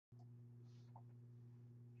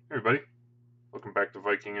Hey everybody, welcome back to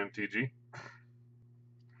Viking MTG.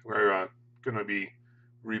 We're going to be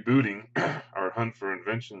rebooting our Hunt for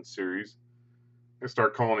Invention series. I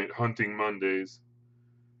start calling it Hunting Mondays.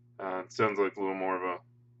 It sounds like a little more of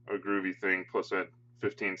a groovy thing. Plus, I had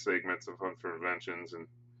 15 segments of Hunt for Inventions and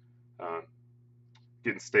uh,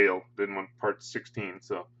 getting stale. Didn't want part 16,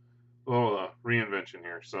 so a little reinvention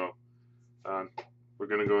here. So uh, we're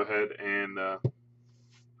going to go ahead and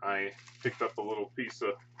I picked up a little piece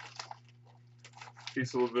of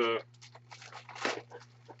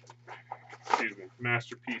excuse me,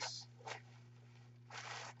 masterpiece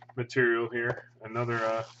material here.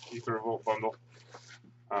 Another Ether Revolt bundle.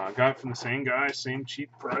 Got it from the same guy, same cheap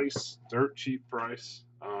price, dirt cheap price.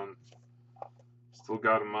 Still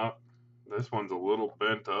got them up. This one's a little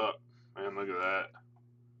bent up. Man, look at that.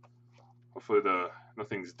 Hopefully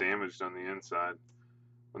nothing's damaged on the inside.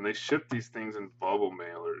 When they ship these things in bubble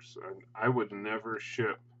mailers, I would never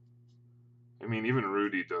ship. I mean, even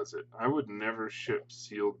Rudy does it. I would never ship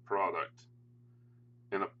sealed product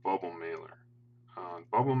in a bubble mailer.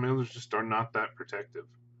 Bubble mailers just are not that protective.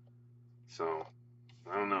 So,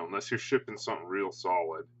 I don't know, unless you're shipping something real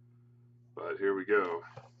solid. But here we go.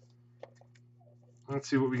 Let's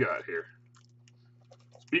see what we got here.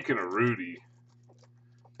 Speaking of Rudy,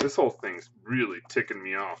 this whole thing's really ticking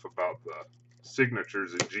me off about the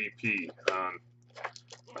signatures in GP.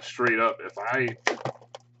 Straight up, if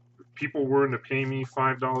people were to pay me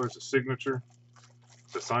 $5 a signature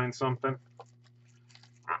to sign something,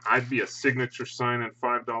 I'd be a signature signing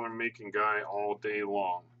 $5 making guy all day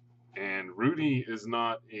long. And Rudy is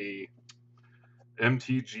not a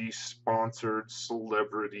MTG sponsored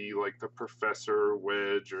celebrity like the Professor,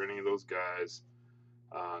 Wedge, or any of those guys.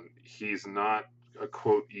 He's not a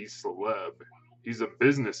quote e-celeb. He's a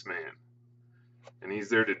businessman, and he's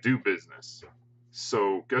there to do business.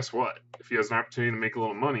 So guess what? If he has an opportunity to make a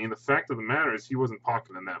little money, and the fact of the matter is he wasn't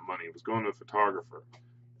pocketing that money. It was going to a photographer.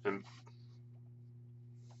 And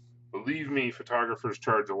believe me, photographers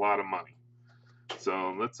charge a lot of money.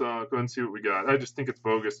 So let's go ahead and see what we got. I just think it's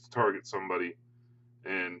bogus to target somebody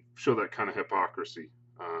and show that kind of hypocrisy.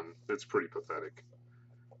 It's pretty pathetic.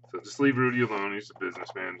 So just leave Rudy alone. He's a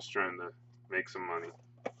businessman just trying to make some money.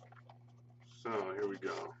 So here we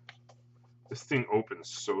go. This thing opens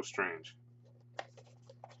so strange.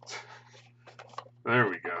 There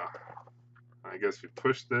we go. I guess we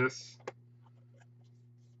push this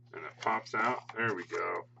and it pops out. There we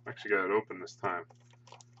go. Actually got it open this time.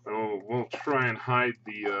 We'll try and hide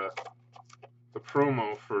the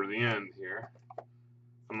promo for the end here.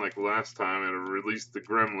 Unlike last time, it released the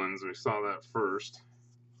Gremlins. We saw that first.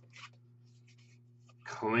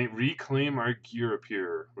 Reclaim our gear up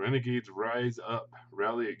here. Renegades rise up.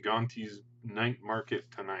 Rally at Gonti's night market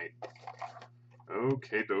tonight.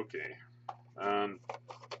 Okay, dokie.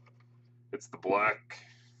 It's the black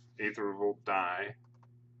Aether Revolt die.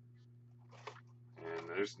 And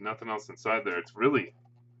there's nothing else inside there. It's really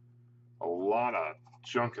a lot of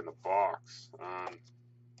junk in the box. I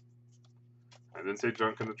didn't say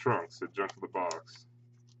junk in the trunk, I said junk in the box.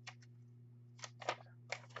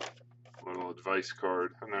 Little advice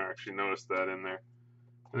card. I never actually noticed that in there.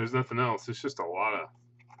 And there's nothing else. It's just a lot of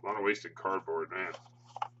wasted cardboard, man.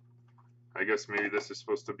 I guess maybe this is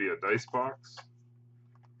supposed to be a dice box.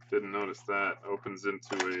 Didn't notice that. Opens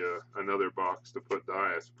into another box to put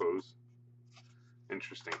die, I suppose.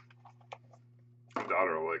 Interesting. My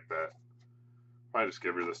daughter will like that. I just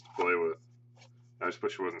give her this to play with. I just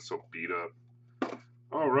wish it wasn't so beat up.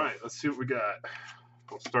 Alright, let's see what we got.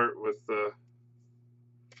 We'll start with the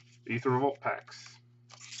Ether Revolt packs.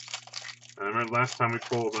 And I remember last time we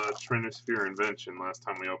pulled a Trinosphere Invention, last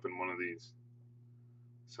time we opened one of these.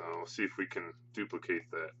 So we'll see if we can duplicate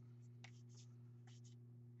that.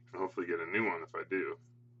 And hopefully get a new one if I do.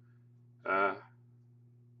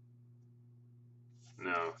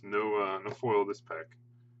 No foil this pack.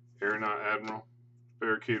 Aeronaut Admiral,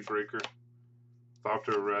 Barricade Breaker,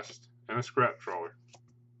 Thopter Arrest, and a Scrap Trawler.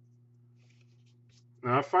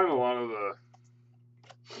 Now I find a lot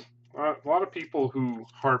of people who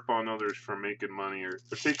harp on others for making money or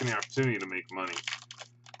taking the opportunity to make money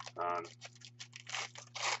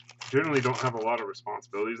generally don't have a lot of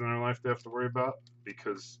responsibilities in their life they have to worry about,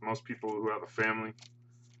 because most people who have a family,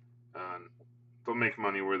 they'll make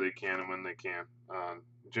money where they can and when they can.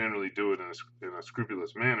 Generally do it in a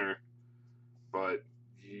scrupulous manner, but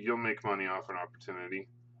you'll make money off an opportunity.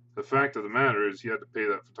 The fact of the matter is you had to pay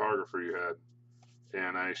that photographer you had,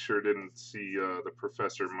 and I sure didn't see the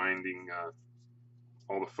professor minding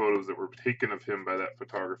all the photos that were taken of him by that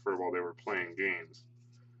photographer while they were playing games.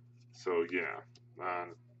 So yeah,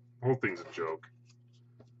 the whole thing's a joke.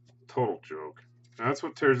 Total joke. And that's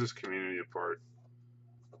what tears this community apart,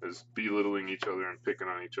 is belittling each other and picking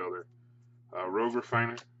on each other. Rogue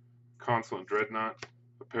Refiner, Consulate Dreadnought,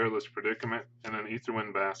 a Perilous Predicament, and an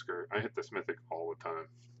Aetherwind Basker. I hit this mythic all the time.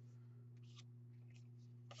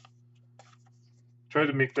 Tried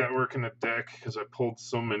to make that work in a deck because I pulled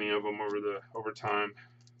so many of them over time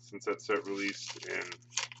since that set released, and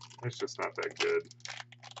it's just not that good.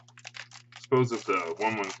 I suppose if the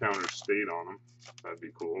 1/1 counter stayed on them, that'd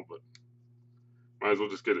be cool, but might as well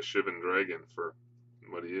just get a Shivan Dragon for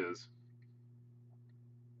what he is.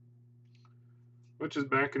 Which is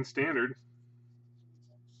back in standard.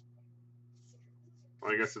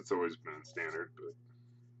 Well, I guess it's always been in standard, but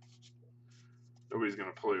nobody's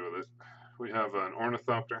going to play with it. We have an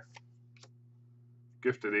Ornithopter,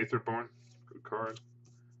 Gifted Aetherborn, good card,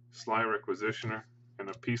 Sly Requisitioner, and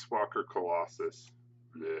a Peace Walker Colossus.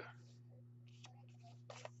 Blech.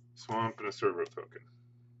 Swamp and a Servo Token.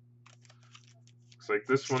 Looks like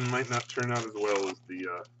this one might not turn out as well as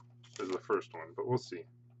the first one, but we'll see.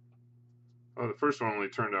 Oh, the first one only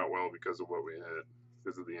turned out well because of what we had,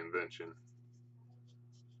 because of the invention.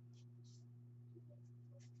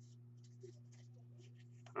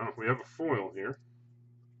 Oh, we have a foil here.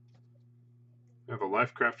 We have a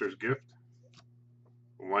Lifecrafter's Gift,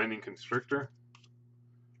 a Winding Constrictor,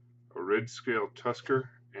 a Red Scale Tusker,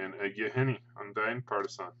 and a Gehenny, Undying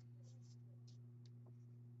Partisan.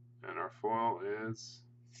 And our foil is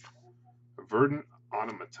a Verdant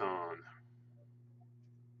Automaton.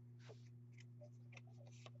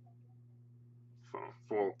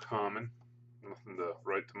 Full common. Nothing to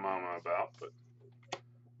write to mama about, but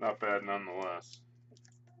not bad nonetheless.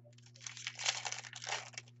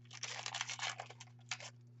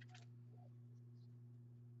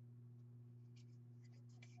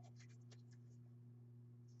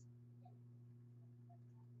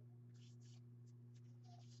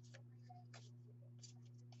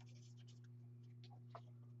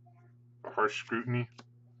 A Harsh Scrutiny,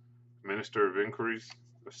 Minister of Inquiries,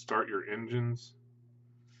 a Start Your Engines,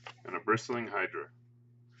 and a Bristling Hydra,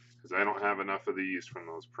 because I don't have enough of these from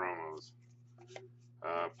those promos.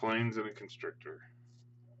 Planes and a Constrictor.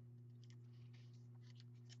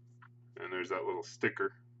 And there's that little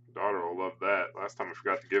sticker. Daughter will love that. Last time I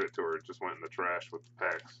forgot to give it to her. It just went in the trash with the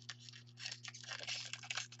packs.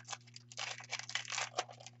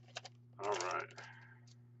 Alright.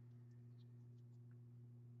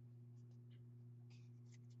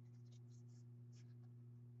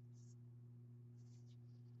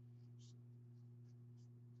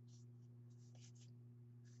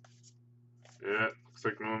 Yeah, looks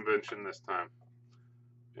like no invention this time.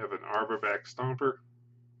 You have an Arborback Stomper,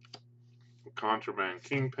 a Contraband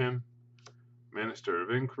Kingpin, Minister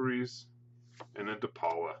of Inquiries, and a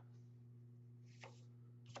Depala.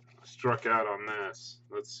 Struck out on this.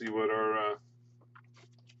 Let's see what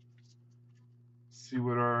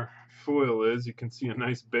our foil is. You can see a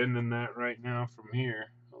nice bend in that right now from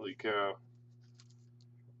here. Holy cow.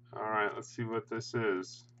 Alright, let's see what this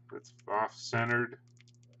is. It's off-centered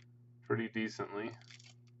pretty decently.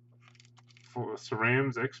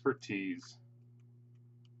 Ceram's Expertise,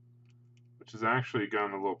 which has actually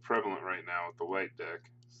gotten a little prevalent right now with the white deck,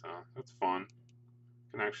 so that's fun.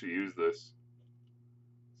 Can actually use this.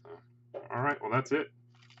 So, all right, well that's it.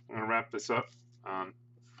 I'm gonna wrap this up on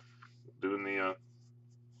doing the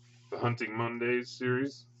Hunting Mondays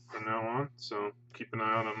series from now on. So keep an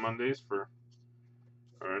eye out on Mondays for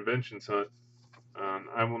our inventions hunt.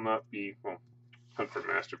 I will not be hunt for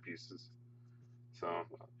masterpieces. So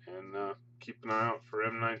and keep an eye out for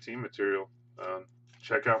M19 material.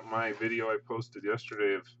 Check out my video I posted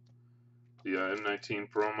yesterday of the M19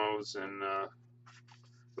 promos and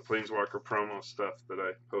the Planeswalker promo stuff that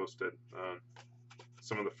I posted.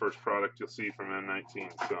 Some of the first product you'll see from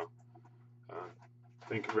M19. So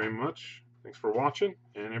thank you very much. Thanks for watching,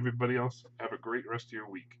 and everybody else have a great rest of your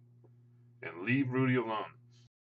week. And leave Rudy alone.